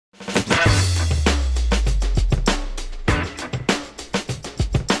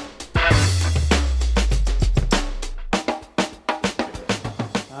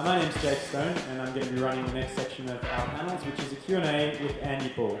running the next section of our panels, which is a Q&A with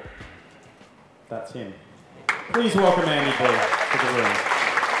Andy Bull. That's him. Please welcome Andy Bull to the room.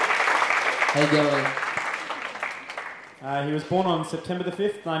 How you going? He was born on September the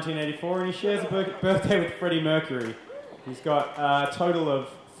 5th, 1984, and he shares a birthday with Freddie Mercury. He's got a total of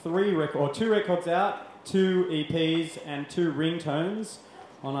two records out, 2 EPs, and 2 ringtones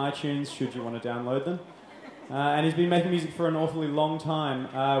on iTunes, should you want to download them. And he's been making music for an awfully long time.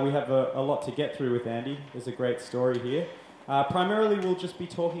 We have a lot to get through with Andy. There's a great story here. Primarily, we'll just be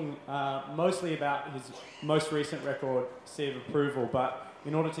talking mostly about his most recent record, Sea of Approval, but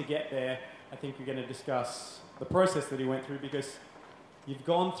in order to get there, I think we're going to discuss the process that he went through, because you've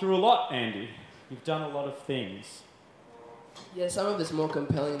gone through a lot, Andy. You've done a lot of things. Yeah, some of it's more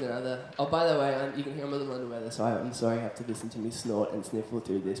compelling than other. Oh, by the way, you can hear I'm a little under weather, so I'm sorry you have to listen to me snort and sniffle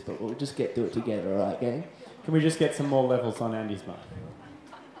through this, but we'll just get through it together, alright, gang? Can we just get some more levels on Andy's mic?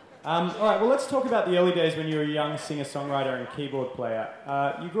 Alright, well, let's talk about the early days when you were a young singer-songwriter and keyboard player.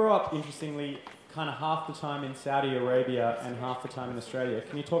 You grew up, interestingly, kind of half the time in Saudi Arabia and half the time in Australia.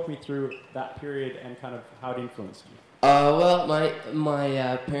 Can you talk me through that period and kind of how it influenced you? Well,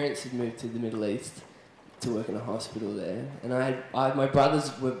 my parents had moved to the Middle East to work in a hospital there, and my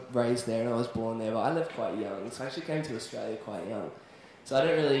brothers were raised there and I was born there, but I left quite young, so I actually came to Australia quite young. So I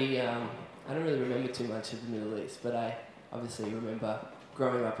don't really remember too much of the Middle East, but I obviously remember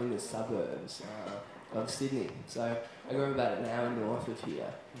growing up in the suburbs of Sydney. So I grew up about an hour north of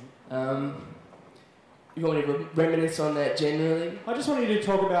here. You want me to reminisce on that generally? I just wanted you to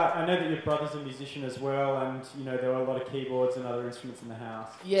talk about, I know that your brother's a musician as well, and you know there were a lot of keyboards and other instruments in the house.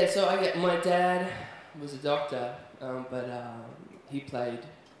 Yeah, so my dad was a doctor, but he played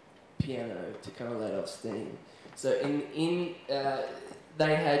piano to kind of let off steam. So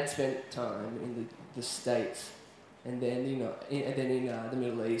they had spent time in the States, and then in the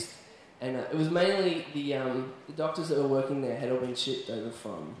Middle East, and it was mainly the doctors that were working there had all been shipped over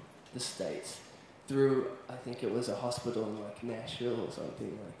from the States through, I think it was a hospital in like Nashville or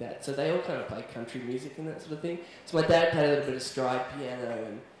something like that. So they all kind of played country music and that sort of thing. So my dad played a little bit of stride piano,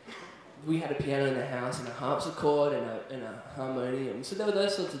 and we had a piano in the house and a harpsichord and a harmonium. So there were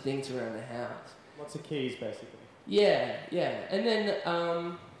those sorts of things around the house. Lots of keys, basically. Yeah. And then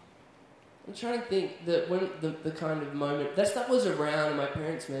I'm trying to think that when the kind of moment that stuff was around, and my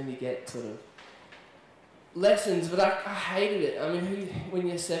parents made me get sort of lessons, but I hated it. I mean, when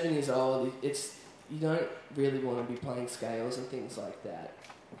you're 7 years old, you don't really want to be playing scales and things like that.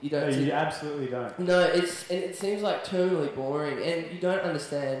 You don't. No, you absolutely don't. No, it seems like terminally boring, and you don't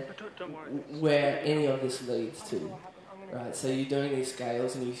understand where any of this leads to, right? So you're doing these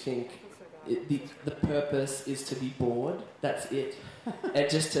scales, and you think the purpose is to be bored. That's it, and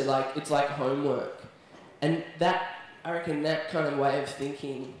just to it's like homework, and that I reckon that kind of way of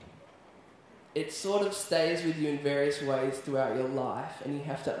thinking, it sort of stays with you in various ways throughout your life, and you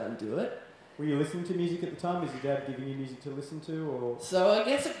have to undo it. Were you listening to music at the time? Was your dad giving you music to listen to, or? So I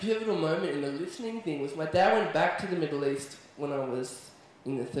guess a pivotal moment in the listening thing was my dad went back to the Middle East when I was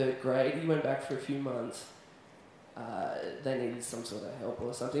in the 3rd grade. He went back for a few months. They needed some sort of help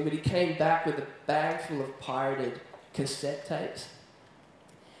or something, but he came back with a bag full of pirated cassette tapes.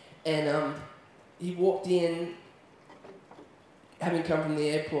 And he walked in, having come from the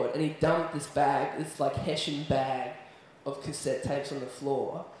airport, and he dumped this like Hessian bag of cassette tapes on the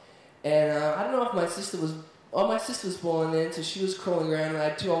floor. And I don't know if my sister was born then, so she was crawling around, and I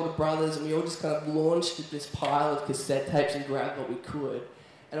had 2 older brothers, and we all just kind of launched at this pile of cassette tapes and grabbed what we could.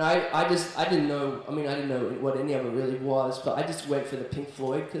 And I didn't know what any of it really was, but I just went for the Pink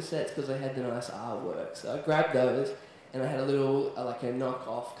Floyd cassettes because they had the nice artwork. So I grabbed those, and I had a little, like a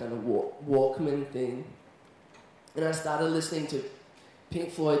knockoff kind of Walkman thing. And I started listening to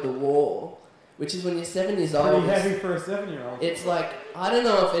Pink Floyd, The Wall, which is when you're 7 years old. Pretty heavy for a 7-year-old. It's like, I don't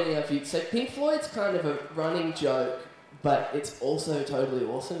know if any of you... So Pink Floyd's kind of a running joke, but it's also totally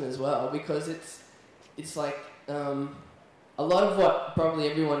awesome as well, because it's like... a lot of what probably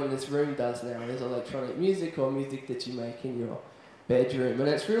everyone in this room does now is electronic music or music that you make in your bedroom. And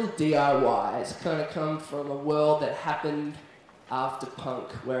it's real DIY. It's kind of come from a world that happened after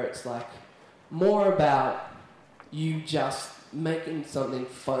punk, where it's like more about you just making something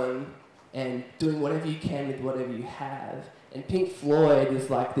fun and doing whatever you can with whatever you have. And Pink Floyd is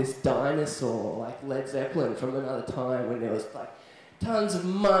like this dinosaur, like Led Zeppelin from another time when there was like tons of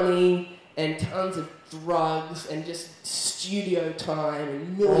money and tons of drugs and just studio time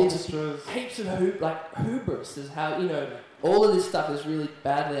and millions of heaps of hubris is how, all of this stuff is really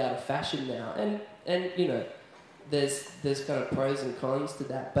badly out of fashion now. And there's kind of pros and cons to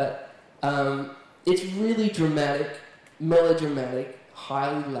that, but it's really dramatic, melodramatic,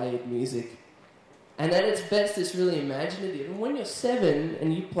 highly layered music. And at its best, it's really imaginative. And when you're 7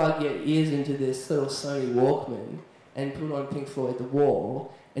 and you plug your ears into this little Sony Walkman and put on Pink Floyd The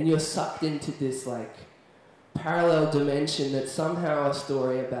Wall, and you're sucked into this like parallel dimension that's somehow a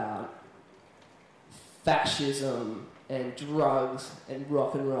story about fascism and drugs and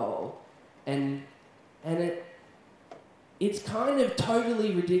rock and roll, and it's kind of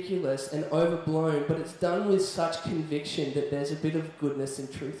totally ridiculous and overblown, but it's done with such conviction that there's a bit of goodness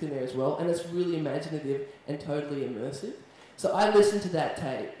and truth in there as well, and it's really imaginative and totally immersive. So I listened to that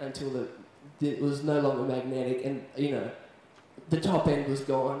tape until it was no longer magnetic, and you know, the top end was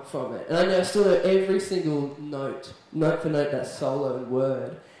gone from it. And I know still know every single note for note, that solo and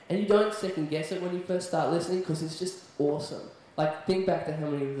word. And you don't second guess it when you first start listening because it's just awesome. Like, think back to how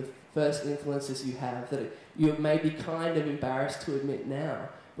many of the first influences you have that you're maybe kind of embarrassed to admit now.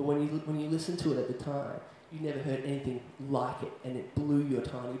 But when you listen to it at the time, you never heard anything like it, and it blew your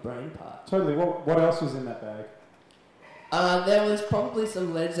tiny brain apart. Totally. What else was in that bag? There was probably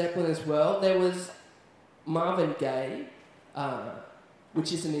some Led Zeppelin as well. There was Marvin Gaye,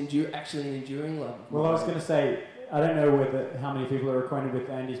 which is actually an enduring love. Well, I was going to say, I don't know how many people are acquainted with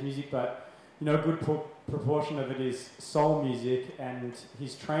Andy's music, but you know, a good proportion of it is soul music, and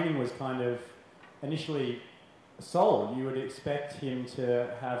his training was kind of initially soul. You would expect him to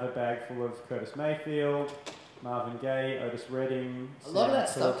have a bag full of Curtis Mayfield, Marvin Gaye, Otis Redding. A lot of that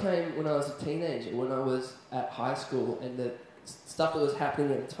stuff came when I was a teenager, when I was at high school, and the stuff that was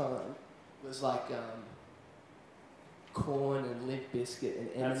happening at the time was like Korn and Limp Bizkit and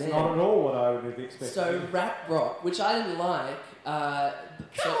Eminem. That's not at all what I would have expected. So rap rock, which I didn't like.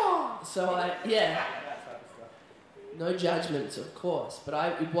 No judgments, of course, but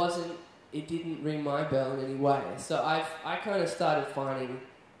it didn't ring my bell in any way. So I kind of started finding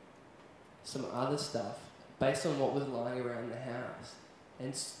some other stuff based on what was lying around the house,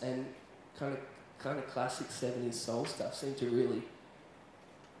 and kind of classic 70s soul stuff seemed to really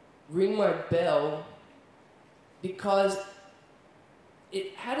ring my bell, because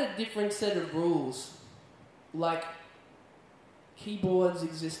it had a different set of rules. Like, keyboards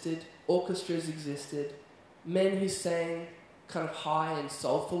existed, orchestras existed, men who sang kind of high and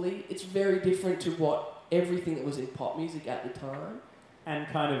soulfully. It's very different to everything that was in pop music at the time. And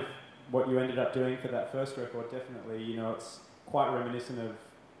kind of what you ended up doing for that first record, definitely, you know, it's quite reminiscent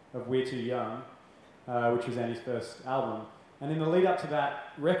of We're Too Young, which was Andy's first album. And in the lead up to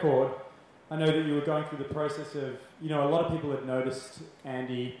that record, I know that you were going through the process of, you know, a lot of people had noticed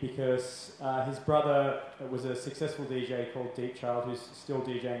Andy because his brother was a successful DJ called Deep Child, who's still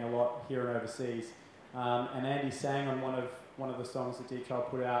DJing a lot here and overseas. And Andy sang on one of the songs that Deep Child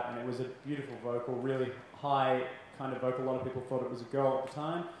put out, and it was a beautiful vocal, really high kind of vocal. A lot of people thought it was a girl at the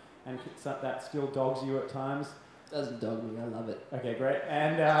time, and that still dogs you at times. Doesn't dog me, I love it. Okay, great.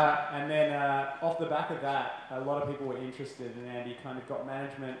 And then off the back of that, a lot of people were interested, and Andy kind of got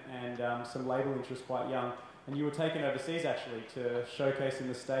management and some label interest quite young. And you were taken overseas, actually, to showcase in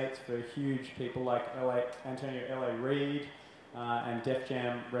the States for huge people like Antonio L.A. Reid and Def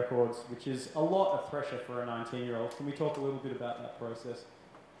Jam Records, which is a lot of pressure for a 19-year-old. Can we talk a little bit about that process?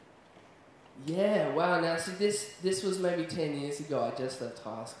 Yeah, wow. Now, see, this was maybe 10 years ago. I just left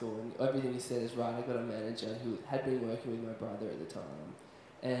high school, and everything you said is right. I got a manager who had been working with my brother at the time,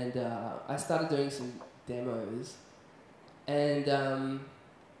 and I started doing some demos, and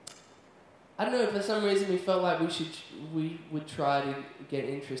I don't know, for some reason we felt like we would try to get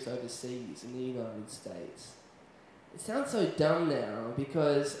interest overseas in the United States. It sounds so dumb now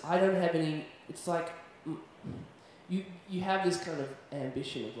because I don't have any. It's like you have this kind of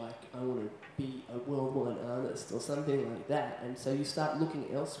ambition of like, I want to be a worldwide artist or something like that, and so you start looking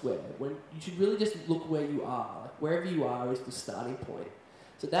elsewhere when you should really just look where you are. Like, wherever you are is the starting point.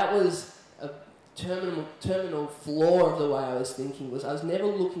 So that was a terminal flaw of the way I was thinking. Was I was never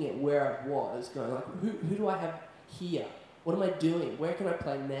looking at where I was, going like, who do I have here? What am I doing? Where can I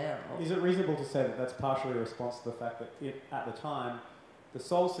play now? Is it reasonable to say that that's partially a response to the fact that at the time, the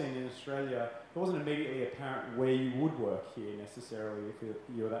soul scene in Australia, it wasn't immediately apparent where you would work here necessarily if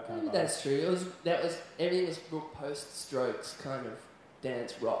you were that kind of artist? That's true. Everything was real post-Strokes kind of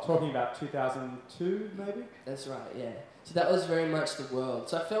dance rock. Talking about 2002, maybe? That's right, yeah. So that was very much the world.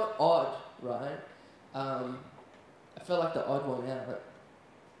 So I felt odd, right? I felt like the odd one out.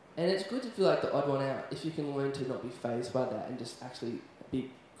 And it's good to feel like the odd one out if you can learn to not be fazed by that and just actually be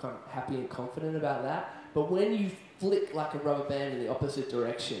kind of happy and confident about that. But when you flick like a rubber band in the opposite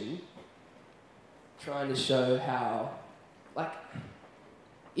direction, trying to show how, like,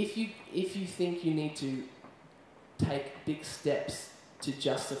 if you think you need to take big steps to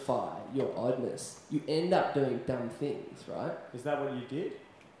justify your oddness, you end up doing dumb things, right? Is that what you did?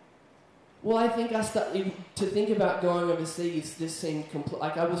 Well, I think I started to think about going overseas. This seemed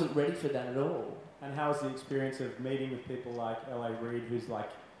like I wasn't ready for that at all. And how was the experience of meeting with people like L.A. Reid, who's like,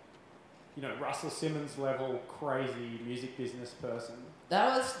 you know, Russell Simmons level crazy music business person?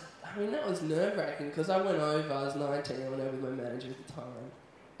 That was nerve-wracking because I went over, I was 19, I went over with my manager at the time.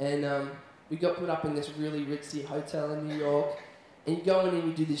 And we got put up in this really ritzy hotel in New York. And you go in and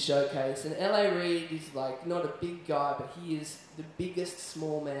you do this showcase. And L.A. Reid is like not a big guy, but he is the biggest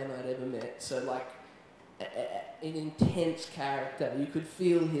small man I'd ever met. So like an intense character. You could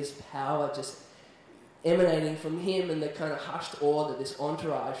feel his power just emanating from him and the kind of hushed awe that this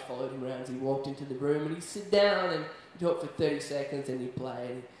entourage followed him around as he walked into the room. And he'd sit down and he'd talk for 30 seconds and he'd play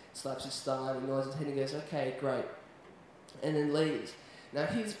and he slaps his thigh and he nods his head and he goes, okay, great. And then leaves. Now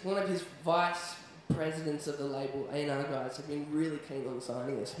one of his vice presidents of the label, A&R guys, have been really keen on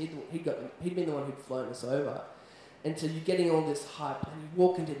signing us. He'd been the one who'd flown us over. And so you're getting all this hype and you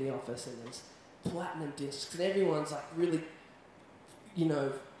walk into the office and there's platinum discs and everyone's like really, you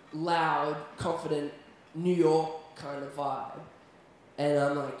know, loud, confident, New York kind of vibe. And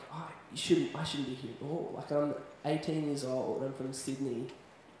I'm like, oh, I shouldn't be here at all. Like, I'm 18 years old, I'm from Sydney,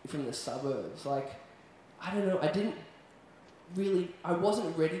 from the suburbs. Like, I don't know, I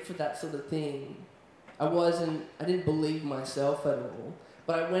wasn't ready for that sort of thing. I didn't believe myself at all.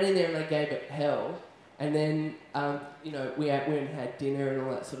 But I went in there and I gave it hell. And then, you know, we went and had dinner and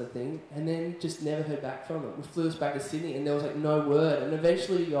all that sort of thing. And then just never heard back from it. We flew us back to Sydney and there was like no word. And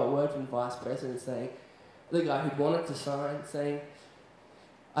eventually we got word from the vice president saying, the guy who'd wanted to sign, saying,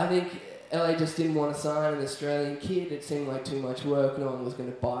 I think LA just didn't want to sign an Australian kid. It seemed like too much work. No one was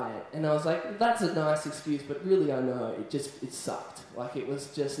going to buy it. And I was like, that's a nice excuse, but really I know it sucked. Like, it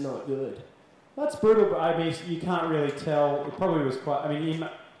was just not good. That's brutal, but I mean, you can't really tell. It probably was quite, I mean,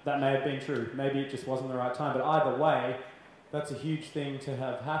 that may have been true. Maybe it just wasn't the right time. But either way, that's a huge thing to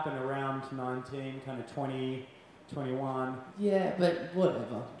have happen around 19, kind of 20, 21. Yeah, but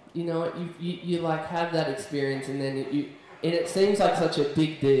whatever. You know what? You like have that experience, and then and it seems like such a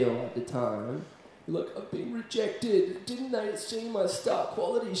big deal at the time. You're like, I've been rejected. Didn't they see my star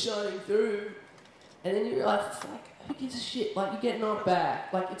quality shining through? And then you realise it's like, who gives a shit? Like, you get knocked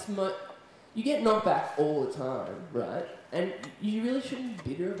back. Like, you get knocked back all the time, right? And you really shouldn't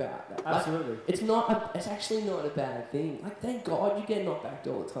be bitter about that. Absolutely. Like, it's actually not a bad thing. Like, thank God you get knocked back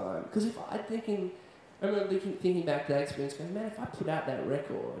all the time. Because I remember thinking back to that experience, going, man, if I put out that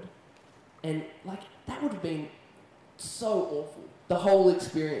record, and like, that would have been so awful. The whole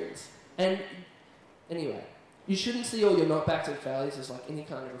experience. And anyway, you shouldn't see all your knockbacks and failures as like any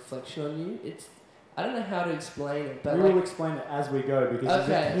kind of reflection on you. I don't know how to explain it, but we will explain it as we go because it's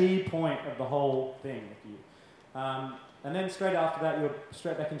a key point of the whole thing with you. And then straight after that, you're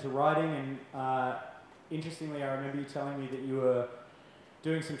straight back into writing. And interestingly, I remember you telling me that you were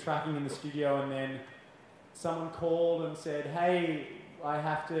doing some tracking in the studio, and then someone called and said, "Hey, I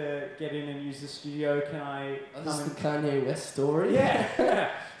have to get in and use the studio. Can I come?" This is the Kanye West story. Yeah.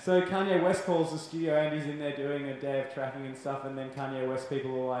 So Kanye West calls the studio, and he's in there doing a day of tracking and stuff. And then Kanye West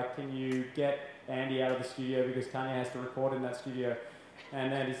people are like, "Can you get Andy out of the studio because Kanye has to record in that studio?"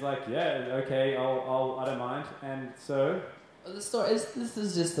 And Andy's like, "Yeah, okay, I don't mind." And so the story is, this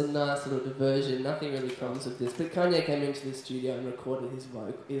is just a nice little diversion. Nothing really comes of this. But Kanye came into the studio and recorded his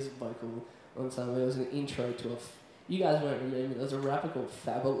vocal on some. It was an intro to you guys won't remember. There was a rapper called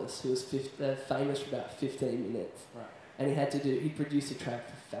Fabulous who was famous for about 15 minutes. Right. And he produced a track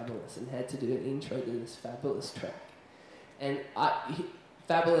for Fabulous and had to do an intro to this Fabulous track. And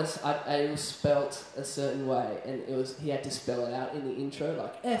Fabulous, it was spelt a certain way, and he had to spell it out in the intro,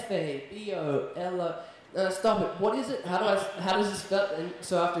 like F-A-B-O-L-O. No, stop it. What is it? How does it spell? And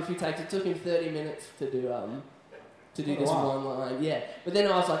so after a few takes, it took him 30 minutes to do this one line. Yeah. But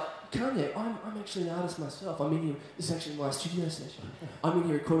then I was like, Kanye, I'm actually an artist myself. I'm in here. This is actually my studio session. I'm in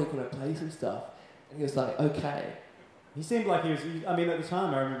here recording. Can I play some stuff? And he was like, okay. He seemed like he was. I mean, at the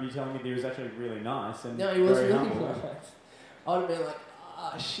time, I remember you telling me that he was actually really nice and no, he was very really humble. nice. I would have been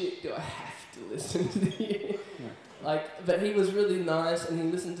like, shit, do I have to listen to you? Yeah. Like, but he was really nice, and he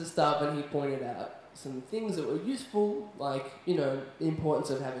listened to stuff, and he pointed out some things that were useful, like, you know, the importance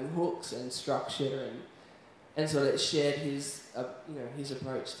of having hooks and structure, and sort of shared his, his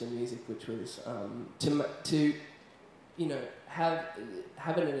approach to music, which was to you know,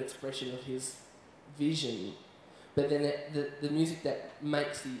 having an expression of his vision, but then the music that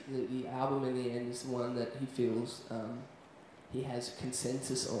makes the album in the end is the one that he feels he has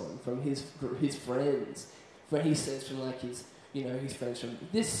consensus on from his friends, where he says from like his friends from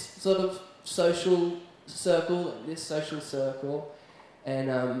this sort of social circle and this social circle, and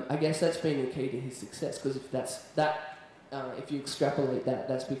I guess that's been the key to his success, because if if you extrapolate that,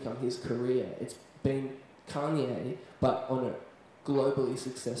 that's become his career. It's been Kanye, but on a globally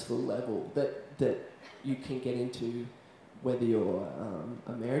successful level that you can get into, whether you're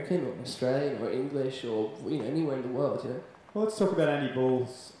American or Australian or English or anywhere in the world. Well, let's talk about Andy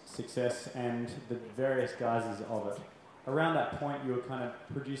Bull's success and the various guises of it. Around that point, you were kind of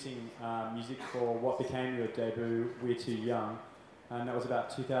producing music for what became your debut, We're Too Young, and that was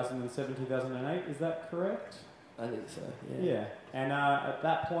about 2007, 2008. Is that correct? I think so. Yeah. And at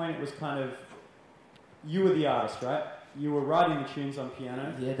that point, it was kind of you were the artist, right? You were writing the tunes on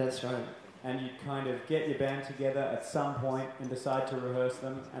piano. Yeah, that's right. And you'd kind of get your band together at some point and decide to rehearse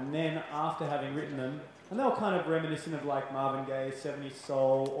them. And then after having written them, and they were kind of reminiscent of like Marvin Gaye, 70s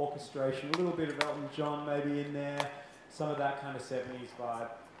soul, orchestration, a little bit of Elton John maybe in there, some of that kind of 70s vibe.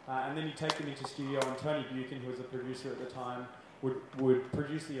 And then you take them into studio, and Tony Buchan, who was a producer at the time, would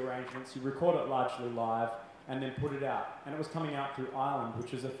produce the arrangements. You record it largely live and then put it out. And it was coming out through Island,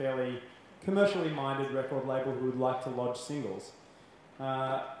 which is a fairly commercially minded record label who would like to lodge singles.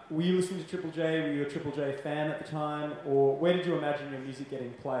 Were you listening to Triple J? Were you a Triple J fan at the time? Or where did you imagine your music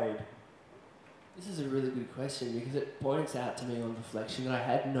getting played? This is a really good question because it points out to me on reflection that I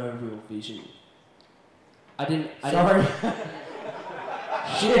had no real vision. Sorry.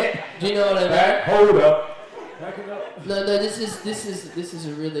 Shit. Do you know what I mean? Hold up. Back it up. No. This is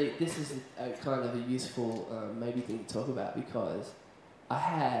a kind of a useful maybe thing to talk about because I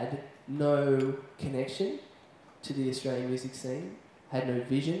had no connection to the Australian music scene. Had no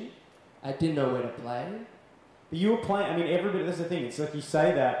vision. I didn't know where to play. But you were playing. I mean, everybody. That's the thing. It's like you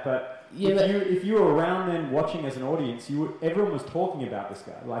say that, but yeah, if you were around then watching as an audience, everyone was talking about this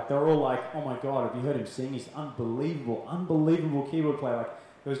guy. Like they were all like, "Oh my god, have you heard him sing? He's unbelievable keyboard player." Like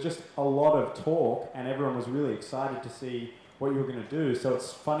there was just a lot of talk, and everyone was really excited to see what you were going to do. So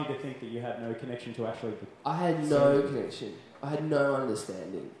it's funny to think that you had no connection to actually. I had no connection. I had no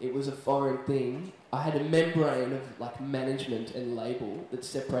understanding. It was a foreign thing. I had a membrane of like management and label that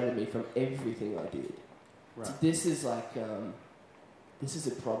separated me from everything I did. Right. So this is like, this is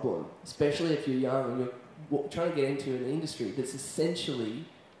a problem, especially if you're young and you're trying to get into an industry that's essentially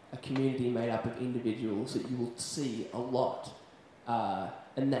a community made up of individuals that you will see a lot,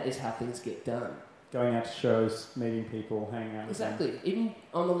 and that is how things get done. Going out to shows, meeting people, hanging out with them. Exactly. Even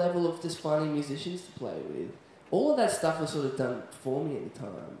on the level of just finding musicians to play with. All of that stuff was sort of done for me at the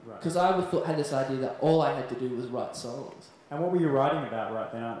time. Because I had this idea that all I had to do was write songs. And what were you writing about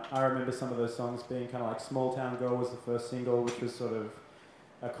right then? I remember some of those songs being kind of like Small Town Girl was the first single, which was sort of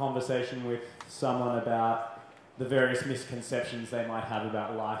a conversation with someone about the various misconceptions they might have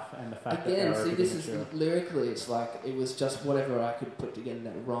about life and the fact that they're Again, see, this is lyrically, it's like it was just whatever I could put together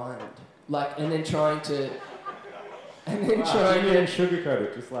that rhymed. Like, and then trying to... And then trying to sugarcoat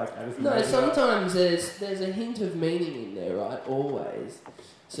it, just like sometimes there's a hint of meaning in there, right? Always.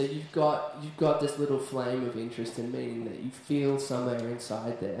 So you've got this little flame of interest and meaning that you feel somewhere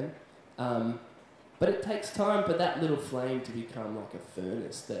inside there, but it takes time for that little flame to become like a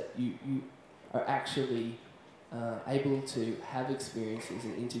furnace that you are actually able to have experiences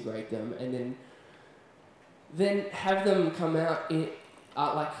and integrate them, and then have them come out in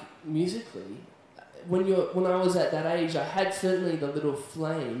like musically. When I was at that age, I had certainly the little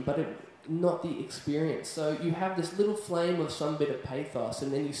flame, but not the experience. So you have this little flame of some bit of pathos,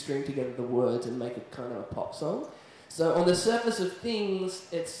 and then you string together the words and make it kind of a pop song. So on the surface of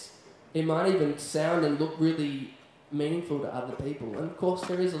things, it might even sound and look really meaningful to other people. And of course,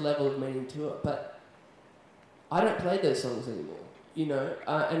 there is a level of meaning to it, but I don't play those songs anymore.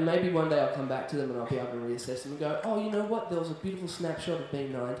 And maybe one day I'll come back to them and I'll be able to reassess them and go, oh, you know what, there was a beautiful snapshot of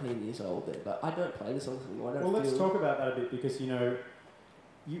being 19 years old there, but I don't play the songs anymore. Let's talk about that a bit, because,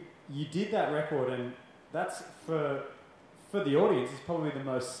 you did that record, and that's, for the audience, it's probably the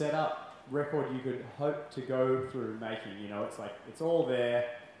most set up record you could hope to go through making. It's like, it's all there,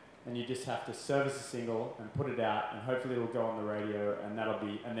 and you just have to service a single and put it out, and hopefully it'll go on the radio, and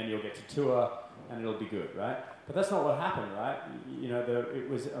then you'll get to tour, and it'll be good, right? But that's not what happened, right? It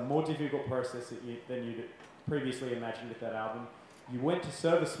was a more difficult process than you'd previously imagined with that album. You went to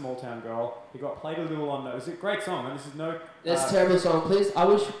service Small Town Girl. It got played a little on those. It's a great song, and this is no... That's a terrible song. Please, I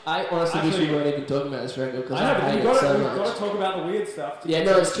honestly wish we weren't even talking about this record, because I hate it so much. You've got to talk about the weird stuff. Yeah,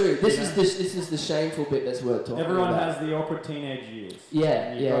 no, it's true. This is the shameful bit that's worth talking about. Everyone has the awkward teenage years.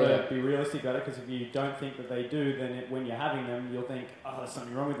 Yeah, You've got to be realistic about it, because if you don't think that they do, then when you're having them, you'll think, oh, there's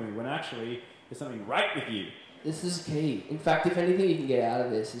something wrong with me, when actually there's something right with you. This is key. In fact, if anything you can get out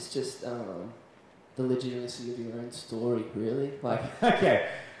of this, it's just the legitimacy of your own story, really. Like, okay,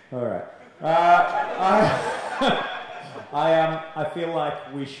 all right. I feel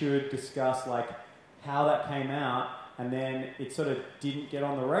like we should discuss like how that came out and then it sort of didn't get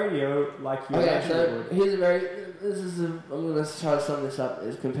on the radio like you Okay, imagined it would. I'm going to try to sum this up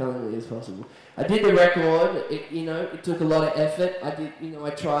as compellingly as possible. I did the record, it took a lot of effort. I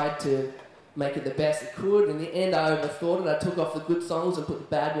tried to make it the best it could. In the end, I overthought it. I took off the good songs and put the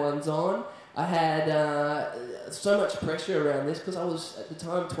bad ones on. I had so much pressure around this because I was, at the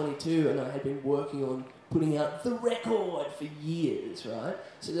time, 22, and I had been working on putting out the record for years, right?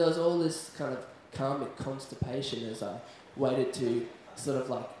 So there was all this kind of karmic constipation as I waited to sort of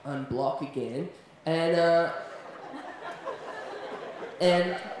like unblock again. And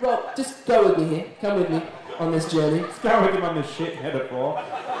Rob, just go with me here. Come with me on this journey. Let's go with him on this shit metaphor.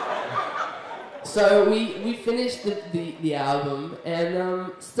 So we finished the album,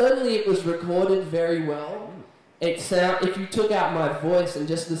 and certainly it was recorded very well. If you took out my voice and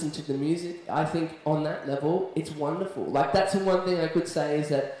just listened to the music, I think on that level, it's wonderful. Like, that's the one thing I could say is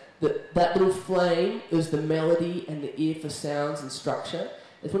that that little flame is the melody and the ear for sounds and structure.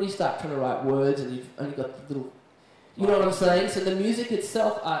 It's when you start trying to write words and you've only got the little... You know what I'm saying? So the music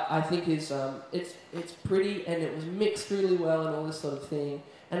itself, I think, is it's pretty, and it was mixed really well and all this sort of thing.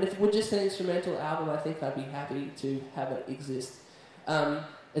 And if it were just an instrumental album, I think I'd be happy to have it exist.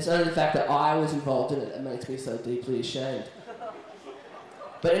 It's only the fact that I was involved in it that makes me so deeply ashamed.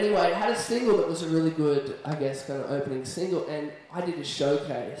 But anyway, it had a single that was a really good, I guess, kind of opening single, and I did a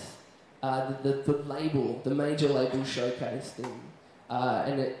showcase, the major label showcase thing.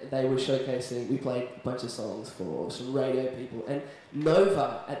 They were showcasing, we played a bunch of songs for some radio people, and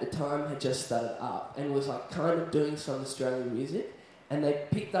Nova at the time had just started up and was like kind of doing some Australian music, and they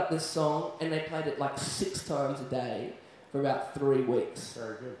picked up this song and they played it like 6 times a day for about 3 weeks.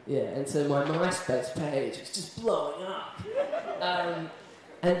 Very good. Yeah, and so my MySpace page was just blowing up.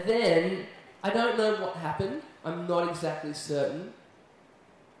 And then, I don't know what happened, I'm not exactly certain,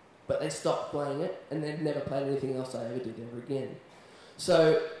 but they stopped playing it and they've never played anything else I ever did ever again.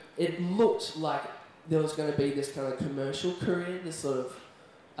 So it looked like there was going to be this kind of commercial career, this sort of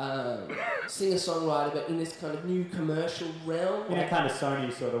singer-songwriter, but in this kind of new commercial realm. In a kind of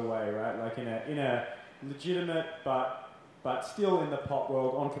Sony sort of way, right? Like in a legitimate but still in the pop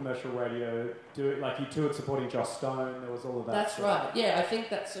world, on commercial radio, like you toured supporting Joss Stone, there was all of that. That's right, yeah, I think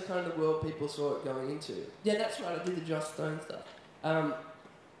that's the kind of world people saw it going into. Yeah, that's right, I did the Joss Stone stuff.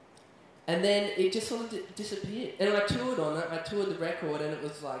 And then it just sort of disappeared. And I toured on it, I toured the record, and it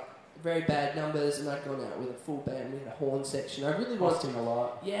was like very bad numbers, and I'd gone out with a full band, we had a horn section. I really wanted to a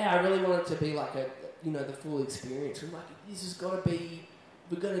lot. Yeah, I really wanted to be like the full experience. I'm like, this has got to be,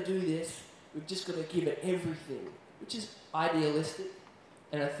 we're going to do this, we've just got to give it everything, which is idealistic,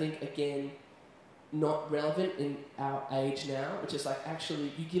 and I think, again, not relevant in our age now, which is like,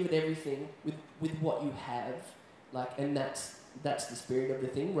 actually, you give it everything with what you have, like, and that's the spirit of the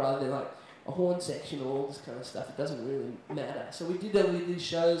thing, rather than like a horn section or all this kind of stuff. It doesn't really matter. So we did all these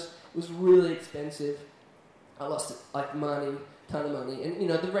shows. It was really expensive. I lost like money, ton of money, and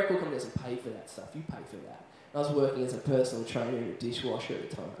the record company doesn't pay for that stuff. You pay for that. I was working as a personal trainer and a dishwasher at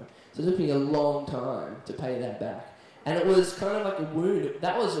the time, so it took me a long time to pay that back. And it was kind of like a wound.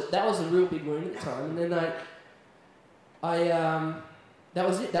 That was a real big wound at the time. And then that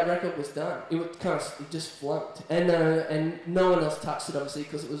was it. That record was done. It just flunked, and no one else touched it, obviously,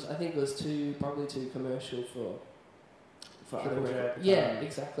 because I think it was probably too commercial for other records. Yeah,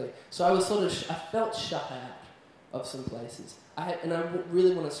 exactly. So I was I felt shut out of some places. I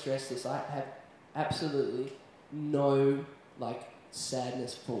really want to stress this. I have absolutely no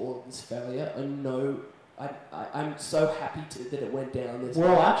sadness for all of this failure. I'm so happy that it went down this way.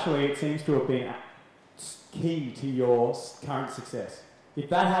 Well, actually, it seems to have been key to your current success. If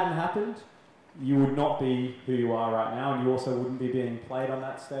that hadn't happened, you would not be who you are right now, and you also wouldn't be being played on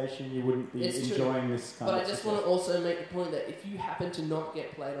that station. You wouldn't be enjoying this kind of But I just want to also make the point that if you happen to not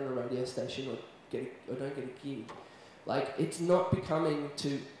get played on a radio station or don't get a gig, it's not becoming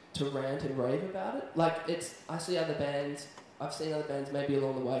to rant and rave about it. I've seen other bands maybe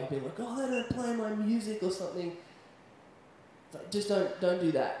along the way being like, oh, they don't play my music or something. Just don't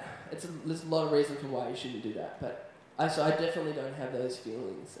do that. There's a lot of reasons for why you shouldn't do that, but so I definitely don't have those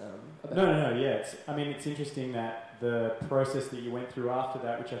feelings about No, yeah. It's interesting that the process that you went through after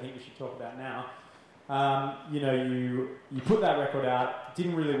that, which I think we should talk about now, you put that record out,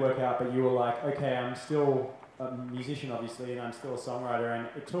 didn't really work out, but you were like, okay, I'm still a musician, obviously, and I'm still a songwriter, and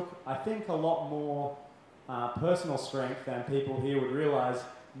it took, I think, a lot more personal strength than people here would realise,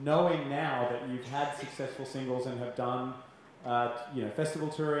 knowing now that you've had successful singles and have done festival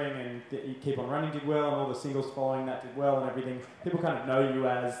touring, and you Keep On Running did well, and all the singles following that did well and everything. People kind of know you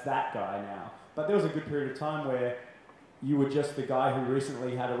as that guy now. But there was a good period of time where you were just the guy who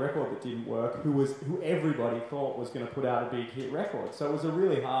recently had a record that didn't work, who everybody thought was going to put out a big hit record. So it was a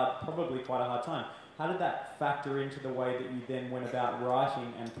really hard, probably quite a hard time. How did that factor into the way that you then went about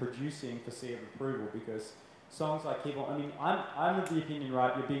writing and producing for Sea of Approval? Because songs like Keep On, I mean, I'm of the opinion,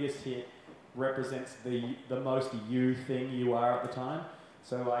 right, your biggest hit represents the most you thing you are at the time.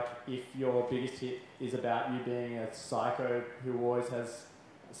 So like, if your biggest hit is about you being a psycho who always has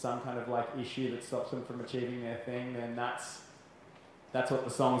some kind of like issue that stops them from achieving their thing, then that's what the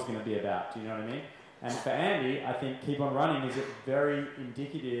song's going to be about. Do you know what I mean? And for Andy, I think Keep On Running is very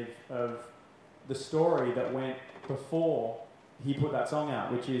indicative of the story that went before he put that song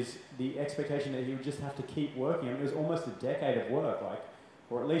out, which is the expectation that he would just have to keep working. I mean, it was almost a decade of work, like,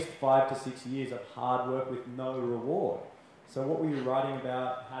 or at least 5 to 6 years of hard work with no reward. So what were you writing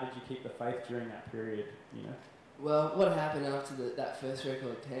about? How did you keep the faith during that period, you know? Well, what happened after that first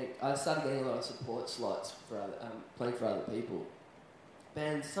record tanked, I started getting a lot of support slots for playing for other people.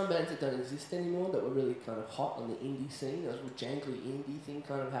 Some bands that don't exist anymore that were really kind of hot on the indie scene. There was a jangly indie thing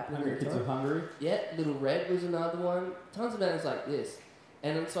kind of happening. Hungry Kids of Hungary. Yeah, Little Red was another one. Tons of bands like this.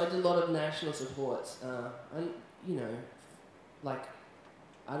 And so I did a lot of national supports. And, you know, like,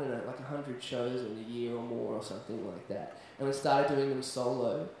 I don't know, like 100 shows in a year or more or something like that. And I started doing them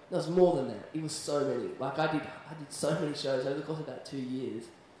solo. There was more than that. It was so many. Like, I did so many shows over the course of about 2 years.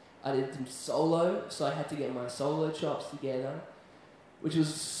 I did them solo, so I had to get my solo chops together, which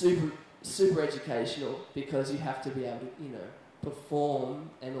was super, super educational because you have to be able to, you know,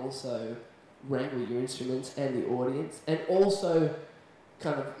 perform and also wrangle your instruments and the audience, and also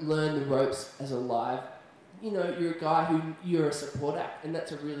kind of learn the ropes as a live. You know, you're a guy you're a support act, and that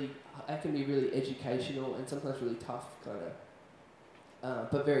can be really educational and sometimes really tough kind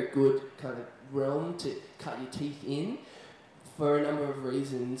of, but very good kind of realm to cut your teeth in for a number of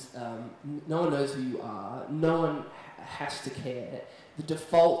reasons. No one knows who you are. No one has to care. The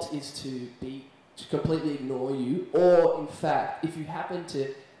default is to completely ignore you, or in fact, if you happen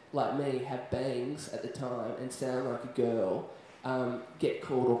to, like me, have bangs at the time and sound like a girl, get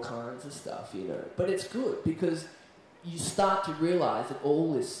called all kinds of stuff, you know. But it's good because you start to realise that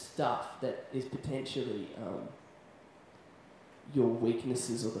all this stuff that is potentially your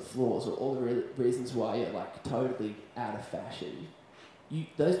weaknesses or the flaws or all the reasons why you're like totally out of fashion,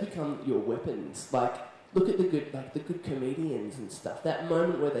 those become your weapons. Like, look at the good comedians and stuff. That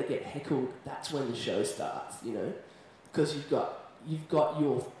moment where they get heckled, that's when the show starts, you know, because you've got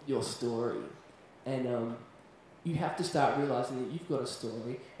your story, and you have to start realising that you've got a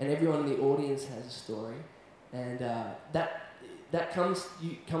story, and everyone in the audience has a story, and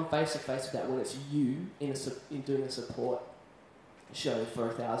you come face to face with that when it's you in doing a support show for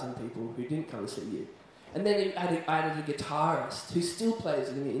 1,000 people who didn't come to see you, and then I added a guitarist who still plays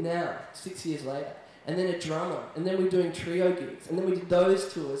with me now 6 years later. And then a drummer, and then we're doing trio gigs, and then we did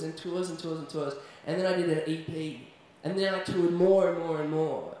those tours, and tours, and tours, and tours, and then I did an EP, and then I toured more and more and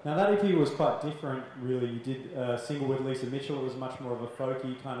more. Now that EP was quite different, really. You did a single with Lisa Mitchell. It was much more of a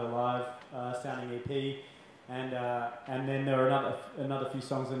folky kind of live sounding EP, and then there were another few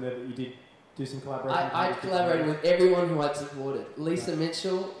songs in there that you did do some collaboration. I collaborated with everyone who I'd supported: Lisa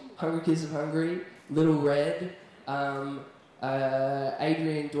Mitchell, Hungry Kids of Hungary, Little Red.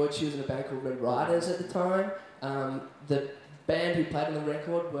 Adrian Deutsch, she was in a band called Red Riders at the time. The band who played on the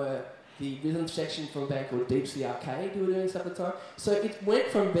record were the rhythm section from a band called Deep Sea Arcade, who were doing stuff at the time. So it went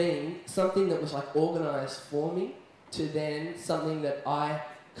from being something that was like organised for me to then something that I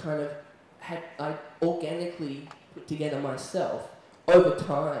kind of I organically put together myself over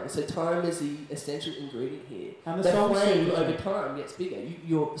time. So time is the essential ingredient here. And the flame over time gets bigger.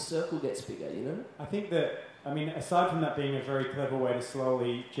 Your circle gets bigger, you know? I think that, I mean, aside from that being a very clever way to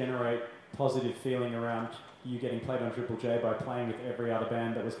slowly generate positive feeling around you getting played on Triple J by playing with every other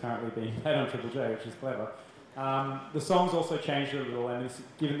band that was currently being played on Triple J, which is clever, the songs also changed a little, and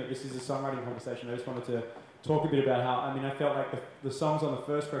given that this is a songwriting conversation, I just wanted to talk a bit about how, I mean, I felt like the songs on the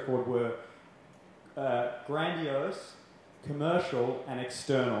first record were grandiose, commercial, and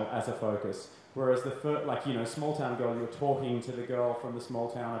external as a focus. Whereas the first, like, you know, Small Town Girl, you're talking to the girl from the small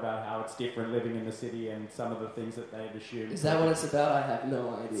town about how it's different living in the city and some of the things that they'd assumed. Is that what it's about? I have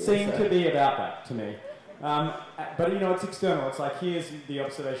no idea. Seemed to be about that to me. But, you know, it's external. It's like, here's the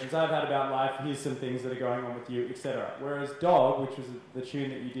observations I've had about life, here's some things that are going on with you, etc. Whereas Dog, which was the tune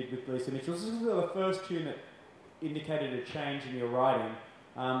that you did with Lisa Mitchell, this was the first tune that indicated a change in your writing,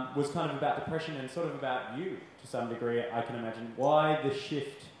 was kind of about depression and sort of about you to some degree, I can imagine. Why the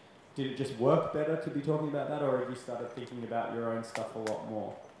shift? Did it just work better to be talking about that, or have you started thinking about your own stuff a lot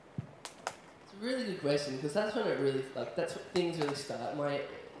more? It's a really good question, because that's when it really, like, that's when things really start.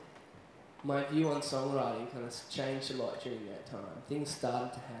 my view on songwriting kind of changed a lot during that time. Things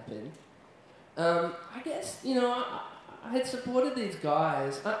started to happen. I guess, you know, I had supported these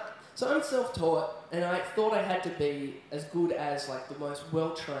guys. So I'm self-taught, and I thought I had to be as good as like the most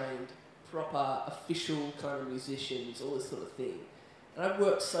well-trained, proper, official kind of musicians, all this sort of thing. And I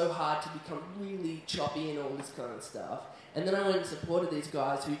worked so hard to become really choppy and all this kind of stuff. And then I went and supported these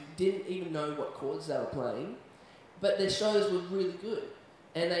guys who didn't even know what chords they were playing, but their shows were really good.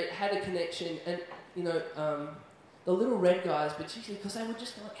 And they had a connection, and, you know, the Little Red guys, particularly, because they were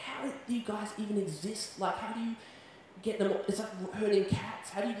just like, how do you guys even exist? Like, how do you get them? It's like herding cats.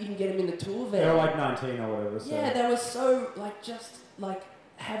 How do you even get them in the tour van? They were like 19 or whatever. So. Yeah, they were so, like, just, like,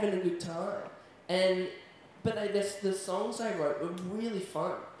 having a good time. But the songs they wrote were really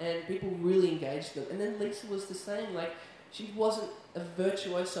fun, and people really engaged them. And then Lisa was the same. Like, she wasn't a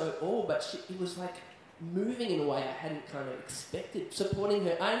virtuoso at all, but it was, like, moving in a way I hadn't kind of expected. Supporting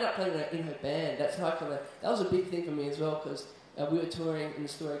her. I ended up playing in her band. That's how that was a big thing for me as well, because we were touring, and the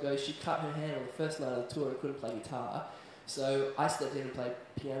story goes, she cut her hand on the first night of the tour and couldn't play guitar. So I stepped in and played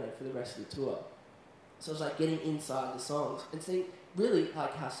piano for the rest of the tour. So it was like getting inside the songs and seeing really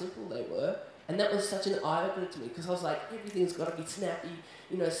like how simple they were. And that was such an eye-opener to me, because I was like, everything's got to be snappy,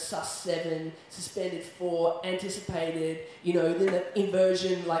 you know, sus7, suspended 4, anticipated, you know, then the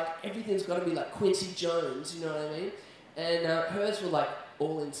inversion, like everything's got to be like Quincy Jones, you know what I mean? And hers were like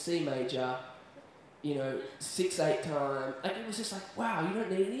all in C major, you know, 6/8 time. Like it was just like, wow, you don't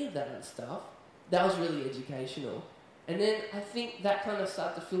need any of that other stuff. That was really educational. And then I think that kind of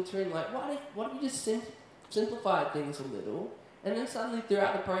started to filter in, like, what if you just simplified things a little? And then suddenly,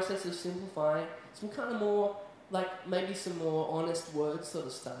 throughout the process of simplifying, some kind of more, like, maybe some more honest words sort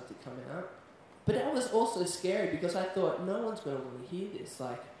of started to come out. But that was also scary, because I thought, no one's going to want to hear this.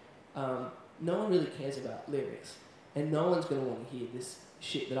 Like, no one really cares about lyrics. And no one's going to want to hear this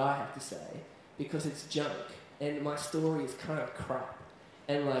shit that I have to say, because it's junk. And my story is kind of crap.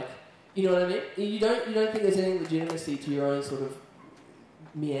 And, like, you know what I mean? You don't think there's any legitimacy to your own sort of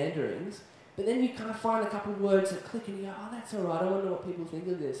meanderings. But then you kind of find a couple of words that click and you go, oh, that's all right, I wonder what people think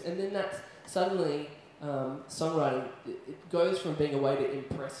of this. And then that's suddenly, songwriting, it goes from being a way to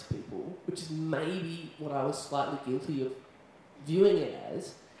impress people, which is maybe what I was slightly guilty of viewing it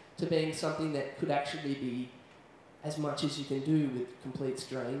as, to being something that could actually be as much as you can do with complete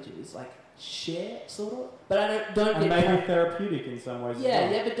strangers, like share, sort of. But I don't and get... maybe therapeutic in some ways.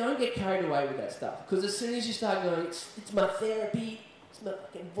 Yeah, but don't get carried away with that stuff. Because as soon as you start going, it's my therapy, it's my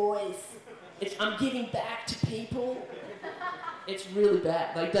fucking voice, I'm giving back to people. It's really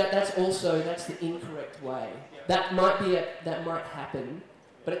bad. Like that's the incorrect way. That might happen,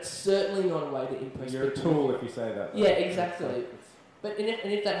 but it's certainly not a way to impress You're people. a tool if you say that. Yeah, exactly. But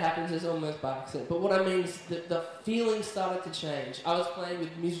if that happens, it's almost by accident. But what I mean is that the feeling started to change. I was playing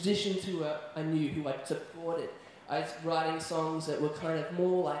with musicians who I knew, who I supported. I was writing songs that were kind of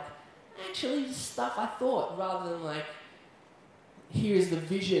more like actually stuff I thought, rather than like, here's the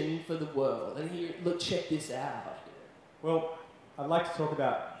vision for the world, and here, look, check this out. Well, I'd like to talk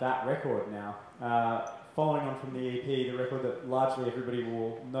about that record now. Following on from the EP, the record that largely everybody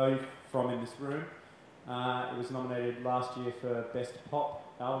will know from in this room. It was nominated last year for Best Pop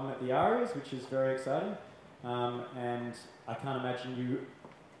Album at the ARIAs, which is very exciting. And I can't imagine you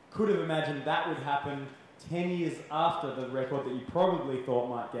could have imagined that would happen 10 years after the record that you probably thought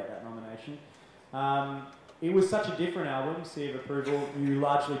might get that nomination. It was such a different album, Sea of Approval. You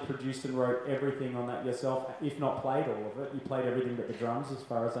largely produced and wrote everything on that yourself, if not played all of it. You played everything but the drums, as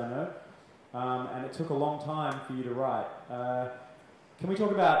far as I know. And it took a long time for you to write. Can we talk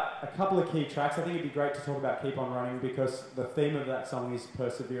about a couple of key tracks? I think it'd be great to talk about Keep On Running, because the theme of that song is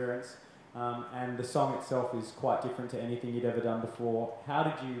perseverance, and the song itself is quite different to anything you'd ever done before. How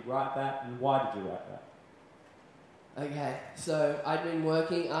did you write that, and why did you write that? Okay, so I'd been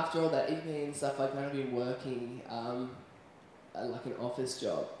working, after all that EP and stuff, I'd kind of been working at like an office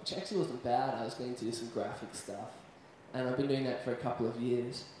job, which actually wasn't bad. I was going to do some graphic stuff, and I've been doing that for a couple of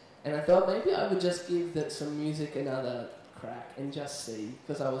years. And I thought maybe I would just give some music another crack and just see,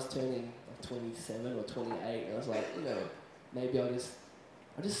 because I was turning like 27 or 28, and I was like, you know, maybe I'll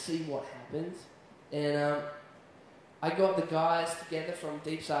just see what happens. And I got the guys together from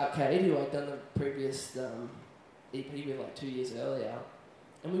Deep's Arcade, who I'd done the previous EP with like 2 years earlier,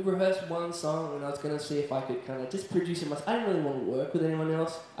 and we rehearsed one song, and I was going to see if I could kind of just produce it myself. I didn't really want to work with anyone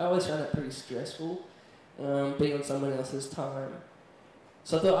else. I always found that pretty stressful, being on someone else's time.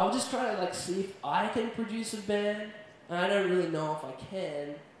 So I thought I'll just try to like see if I can produce a band, and I don't really know if I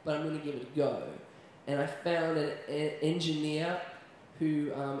can, but I'm going to give it a go. And I found an engineer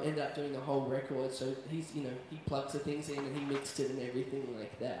who ended up doing the whole record. So he plugs the things in and he mixed it and everything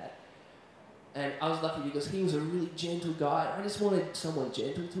like that. And I was lucky because he was a really gentle guy. I just wanted someone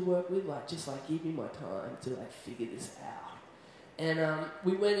gentle to work with, like just like give me my time to like figure this out. And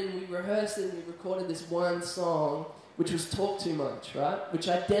we went and we rehearsed and we recorded this one song, which was Talk Too Much, right? Which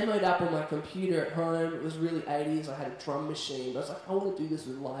I demoed up on my computer at home. It was really 80s. I had a drum machine. I was like, I want to do this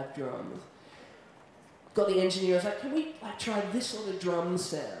with live drums. Got the engineer. I was like, can we like try this sort of drum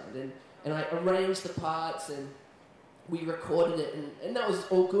sound? And I arranged the parts and we recorded it, and that was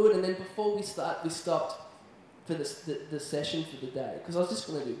all good. And then before we stopped for the session for the day, because I was just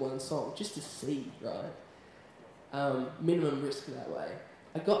going to do one song, just to see, right? Minimum risk that way.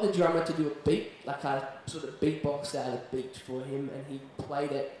 I got the drummer to do a beat, like I sort of beatboxed out a beat for him, and he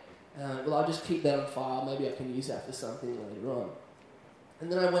played it. Well, I'll just keep that on file, maybe I can use that for something later on.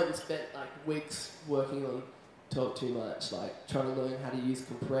 And then I went and spent like weeks working on Talk Too Much, like trying to learn how to use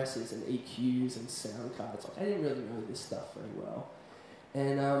compressors and EQs and sound cards. Like, I didn't really know this stuff very well.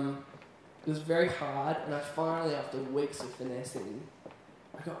 And it was very hard, and I finally, after weeks of finessing,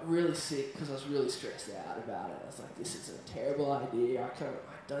 I got really sick because I was really stressed out about it. I was like, this is a terrible idea. I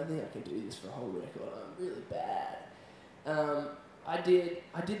don't think I can do this for a whole record. I'm really bad. I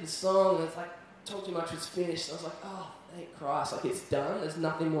did the song, and it's like, Talk Too Much was finished. I was like, oh, thank Christ, like it's done. There's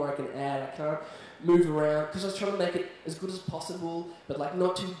nothing more I can add. I can't move around, because I was trying to make it as good as possible, but like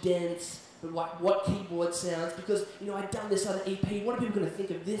not too dense, but like what keyboard sounds, because, you know, I'd done this other EP, what are people going to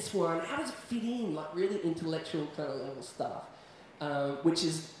think of this one? How does it fit in? Like really intellectual kind of level stuff, which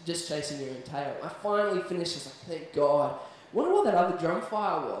is just chasing your own tail. I finally finished this, like, thank God. Wonder what that other drum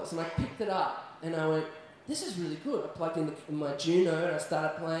file was, and I picked it up, and I went, this is really good. I plugged in my Juno, and I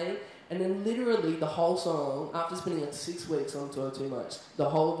started playing, and then literally the whole song, after spending like 6 weeks on Talk Too Much, the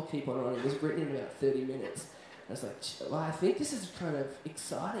whole of Keep On Running was written in about 30 minutes. I was like, well, I think this is kind of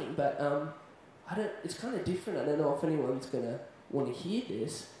exciting, but it's kind of different. I don't know if anyone's going to want to hear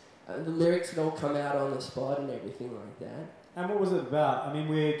this. The lyrics had all come out on the spot and everything like that. And what was it about? I mean,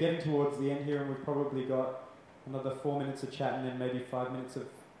 we're getting towards the end here, and we've probably got another 4 minutes of chat and then maybe 5 minutes of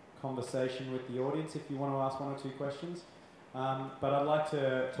conversation with the audience if you want to ask 1 or 2 questions. But I'd like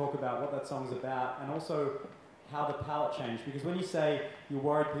to talk about what that song's about and also how the palette changed. Because when you say you're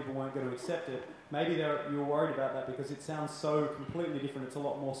worried people weren't going to accept it, maybe you're worried about that because it sounds so completely different. It's a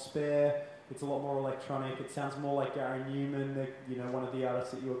lot more spare, it's a lot more electronic, it sounds more like Gary Newman, one of the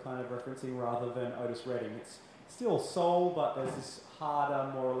artists that you were kind of referencing, rather than Otis Redding. It's still soul, but there's this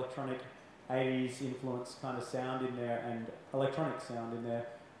harder, more electronic 80s influence kind of sound in there and electronic sound in there.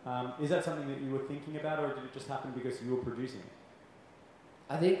 Is that something that you were thinking about, or did it just happen because you were producing it?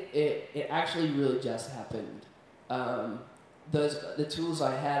 I think it actually really just happened. The tools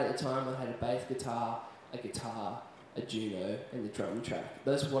I had at the time, I had a bass guitar, a Juno, and the drum track.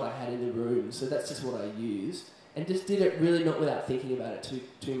 Those are what I had in the room, so that's just what I used. And just did it really not without thinking about it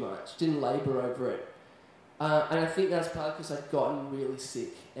too much. Didn't labour over it. And I think that's partly because I'd gotten really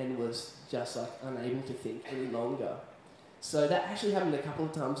sick and was just like unable to think any longer. So that actually happened a couple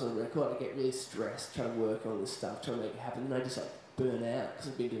of times on the record. I get really stressed trying to work on this stuff, trying to make it happen, and I just like burn out because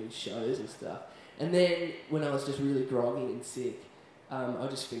I've been doing shows and stuff. And then when I was just really groggy and sick, I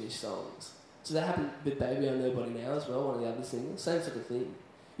just finish songs. So that happened with Baby on Nobody Now as well, one of the other singles. Same sort of thing.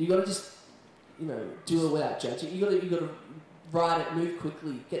 You got to just, do it without judging. You got to write it, move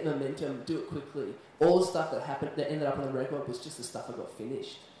quickly, get momentum, do it quickly. All the stuff that ended up on the record was just the stuff I got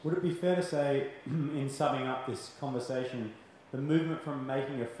finished. Would it be fair to say, in summing up this conversation, the movement from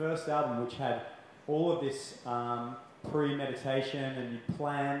making your first album, which had all of this premeditation and you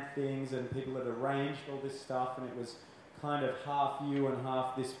planned things and people had arranged all this stuff and it was kind of half you and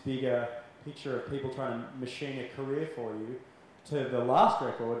half this bigger picture of people trying to machine a career for you, to the last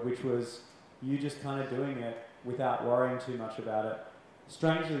record, which was you just kind of doing it without worrying too much about it?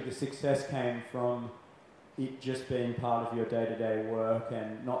 Strangely, the success came from it just being part of your day-to-day work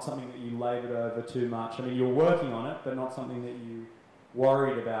and not something that you laboured over too much. I mean, you're working on it, but not something that you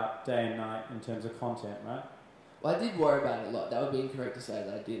worried about day and night in terms of content, right? Well, I did worry about it a lot. That would be incorrect to say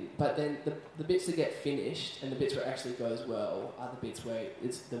that I didn't. But then the bits that get finished and the bits where it actually goes well are the bits where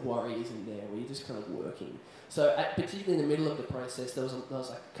the worry isn't there, where you're just kind of working. So particularly in the middle of the process, there was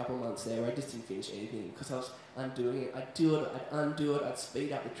like a couple of months there where I just didn't finish anything because I was undoing it. I'd do it, I'd undo it, I'd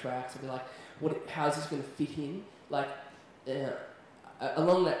speed up the tracks, I'd be like, how's this going to fit in? Like,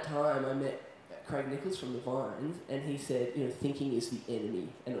 along that time, I met Craig Nichols from the Vines, and he said, thinking is the enemy,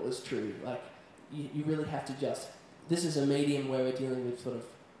 and it was true. Like, you really have to this is a medium where we're dealing with sort of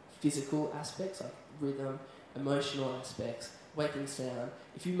physical aspects, like rhythm, emotional aspects, waking sound.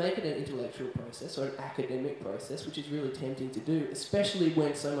 If you make it an intellectual process or an academic process, which is really tempting to do, especially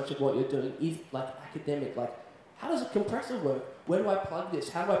when so much of what you're doing is like academic, like how does a compressor work? where do I plug this?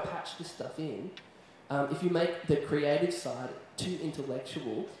 How do I patch this stuff in? If you make the creative side too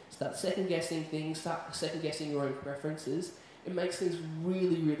intellectual, start second-guessing things, start second-guessing your own preferences, it makes things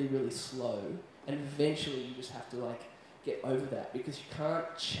really, really, really slow, and eventually you just have to like get over that, because you can't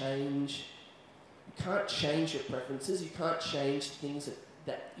change your preferences, you can't change things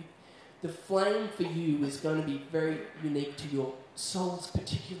the flame for you is going to be very unique to your soul's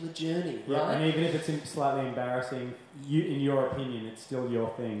particular journey, right? Yeah, and even if it's slightly embarrassing, in your opinion, it's still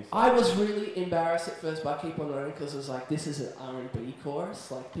your thing. So. I was really embarrassed at first, but I keep on learning, because it was like, this is an R&B chorus.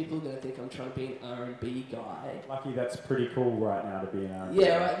 Like, people are going to think I'm trying to be an R&B guy. Lucky that's pretty cool right now to be an R&B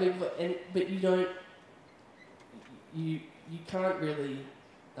Yeah, guy. right. But you don't... You can't really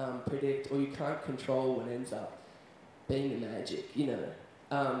predict, or you can't control what ends up being the magic, you know.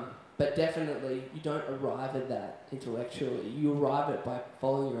 But definitely, you don't arrive at that intellectually. You arrive at it by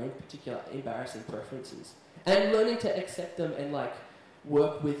following your own particular embarrassing preferences and learning to accept them and like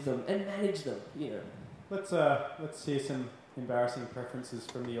work with them and manage them. You know. Let's hear some embarrassing preferences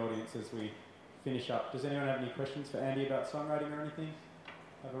from the audience as we finish up. Does anyone have any questions for Andy about songwriting or anything?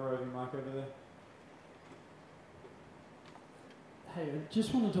 Have a roving mic over there. Hey, I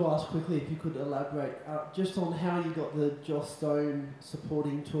just wanted to ask quickly if you could elaborate just on how you got the Joss Stone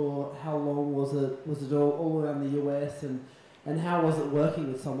supporting tour. How long was it? Was it all around the US? And how was it working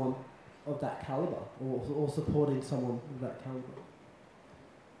with someone of that caliber, or supporting someone of that caliber?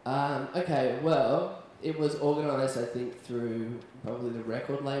 Okay, well, it was organised, I think, through probably the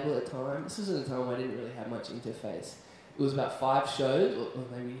record label at the time. This was at a time when I didn't really have much interface. It was about 5 shows, or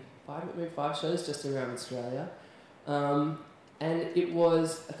maybe five shows just around Australia. And it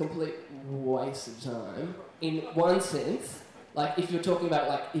was a complete waste of time. In one sense, like if you're talking about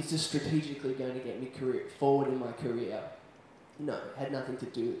like, is this strategically going to get me forward in my career? No, it had nothing to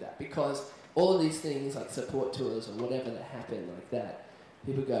do with that. Because all of these things like support tours or whatever that happen like that,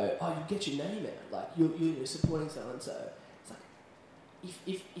 people go, oh, you get your name out, like you're supporting so-and-so. It's like,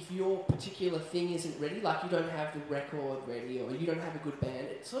 if your particular thing isn't ready, like you don't have the record ready or you don't have a good band,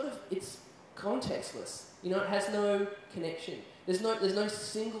 it's contextless. You know, it has no connection. There's no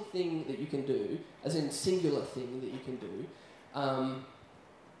single thing that you can do, as in singular thing that you can do,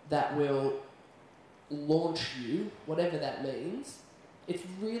 that will launch you, whatever that means. It's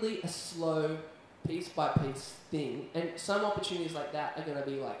really a slow, piece-by-piece thing. And some opportunities like that are going to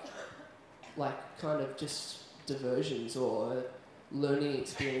be like kind of just diversions or learning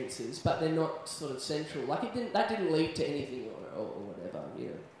experiences, but they're not sort of central. Like that didn't lead to anything or whatever,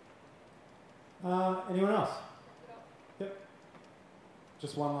 you know. Anyone else? Yep.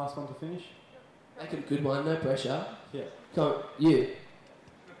 Just one last one to finish. Make it a good one, no pressure. Yeah. Come on, you.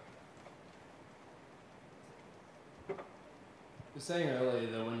 You were saying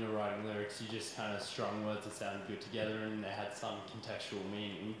earlier that when you're writing lyrics, you just kind of strung words that sounded good together and they had some contextual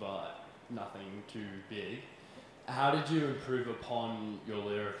meaning, but nothing too big. How did you improve upon your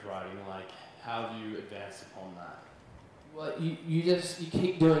lyric writing? Like, how have you advanced upon that? Well, you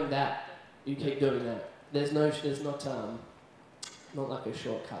keep doing that. You keep doing that. There's not like a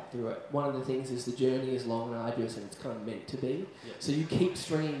shortcut through it. One of the things is the journey is long and arduous, and it's kind of meant to be. Yep. So you keep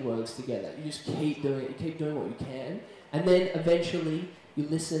stringing words together. You just keep doing it. You keep doing what you can, and then eventually you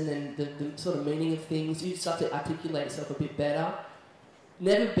listen and the sort of meaning of things. You start to articulate yourself a bit better.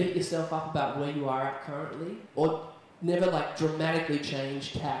 Never beat yourself up about where you are at currently, or never like dramatically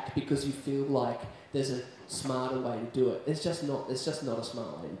change tack because you feel like there's a smarter way to do it. It's just not a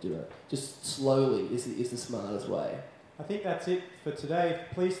smart way to do it. Just slowly is the smartest way. I think that's it for today.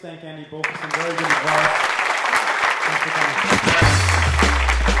 Please thank Andy Ball for some very good advice. Thanks for coming.